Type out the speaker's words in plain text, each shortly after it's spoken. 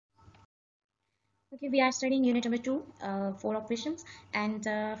Okay, we are studying unit number 2 for operations, and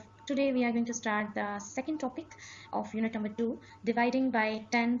today we are going to start the second topic of unit number 2, dividing by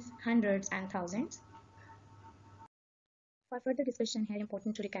tens, hundreds, and thousands. For further discussion here,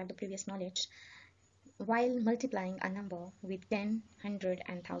 important to recap the previous knowledge. While multiplying a number with 10, 100,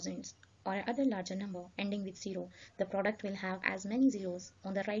 and thousands, or other larger number ending with 0, the product will have as many zeros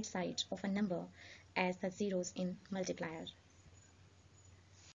on the right side of a number as the zeros in multiplier.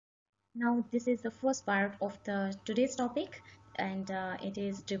 Now this is the first part of the today's topic, and it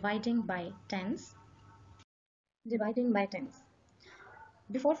is dividing by tens. Dividing by tens.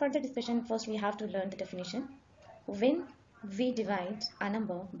 Before further discussion, first we have to learn the definition. When we divide a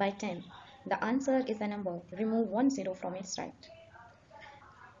number by 10, the answer is a number. Remove one zero from its right.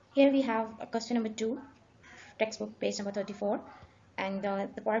 Here we have a question number 2, textbook page number 34, and the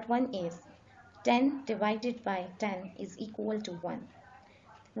part 1 is 10 divided by 10 is equal to 1.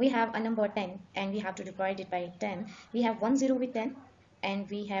 We have a number 10 and we have to divide it by 10. We have 1 0 with 10 and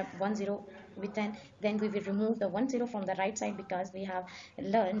we have 1 0 with 10. Then we will remove the 1 0 from the right side because we have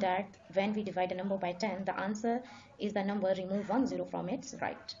learned that when we divide a number by 10, the answer is the number, remove 1 0 from its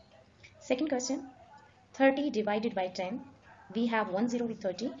right. Second question, 30 divided by 10. We have 1 0 with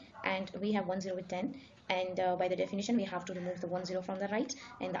 30 and we have 1 0 with 10, and by the definition we have to remove the 1 0 from the right,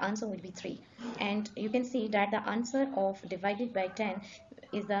 and the answer will be 3. And you can see that the answer of divided by 10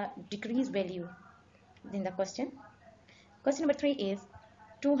 is the decreased value in the question. Question number 3 is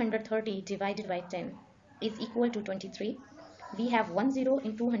 230 divided by 10 is equal to 23. We have 1 0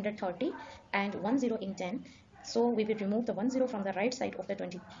 in 230 and 1 0 in 10, so we will remove the 1 0 from the right side of the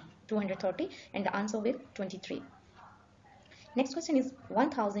 230, and the answer will 23. Next question is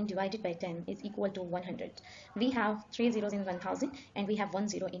 1000 divided by 10 is equal to 100. We have 3 zeros in 1000 and we have 1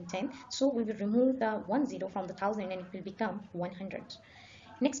 0 in 10. So we will remove the 1 0 from the 1000 and it will become 100.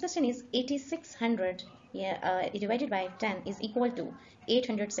 Next question is 8600 divided by 10 is equal to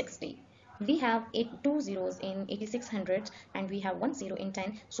 860. We have two zeros in 8600 and we have 1 0 in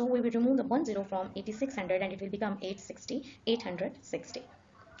 10. So we will remove the 1 0 from 8600 and it will become 860.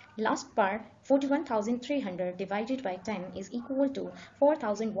 Last part, 41,300 divided by 10 is equal to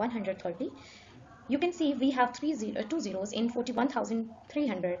 4,130. You can see we have two zeros in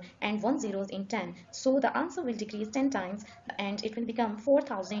 41,300 and 1 zeros in 10. So the answer will decrease 10 times and it will become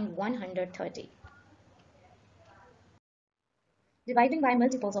 4,130. Dividing by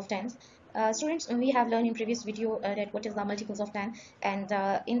multiples of 10s. Students, we have learned in previous video that what is the multiples of 10, and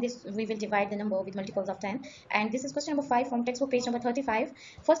in this we will divide the number with multiples of 10, and this is question number 5 from textbook page number 35.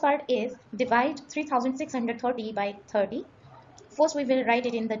 First part is divide 3630 by 30. First we will write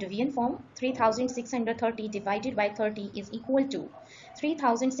it in the division form. 3630 divided by 30 is equal to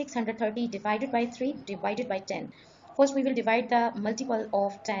 3630 divided by 3 divided by 10. First we will divide the multiple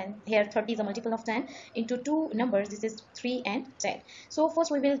of 10, here 30 is a multiple of 10, into two numbers. This is 3 and 10. So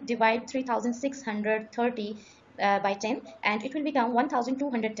first we will divide 3630 by 10 and it will become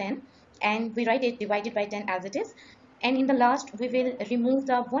 1210, and we write it divided by 10 as it is. And in the last we will remove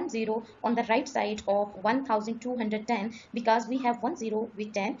the 1 0 on the right side of 1210 because we have 1 0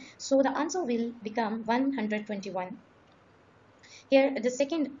 with 10, so the answer will become 121. Here the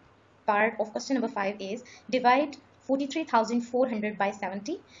second part of question number 5 is divide 43,400 by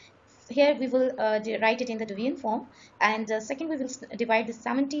 70. Here we will write it in the division form, and second we will divide the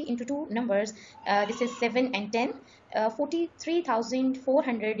 70 into two numbers. This is 7 and 10.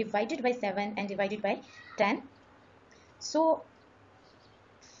 43,400 divided by 7 and divided by 10. So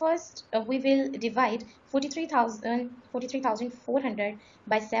first we will divide 43,400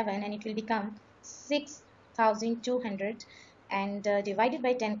 by 7 and it will become 6,200, and divided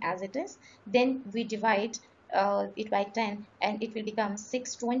by 10 as it is. Then we divide it by 10 and it will become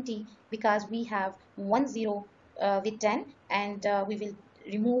 620 because we have 1 0 with 10, and we will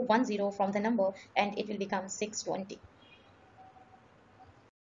remove 1 0 from the number and it will become 620.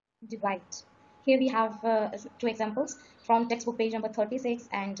 Divide. Here we have two examples from textbook page number 36,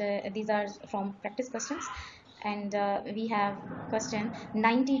 and these are from practice questions. And we have question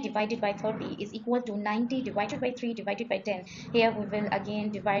 90 divided by 30 is equal to 90 divided by 3 divided by 10. Here we will again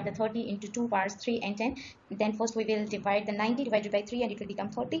divide the 30 into two parts, 3 and 10. Then first we will divide the 90 divided by 3 and it will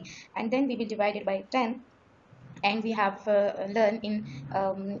become 30, and then we will divide it by 10. And we have learned in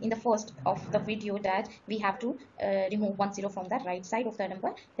the first of the video that we have to remove 1 0 from the right side of the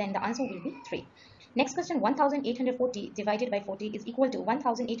number, then the answer will be 3. Next question, 1840 divided by 40 is equal to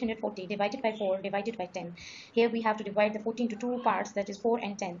 1840 divided by 4 divided by 10. Here we have to divide the 40 into two parts, that is 4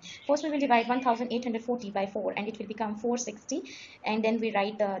 and 10. First we will divide 1840 by 4 and it will become 460, and then we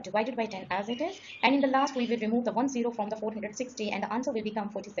write the divided by 10 as it is, and in the last we will remove the 1 0 from the 460 and the answer will become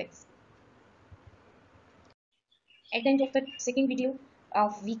 46. At the end of the second video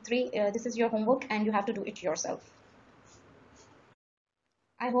of week 3, this is your homework and you have to do it yourself.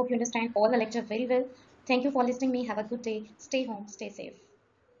 I hope you understand all the lecture very well. Thank you for listening me. Have a good day. Stay home, stay safe.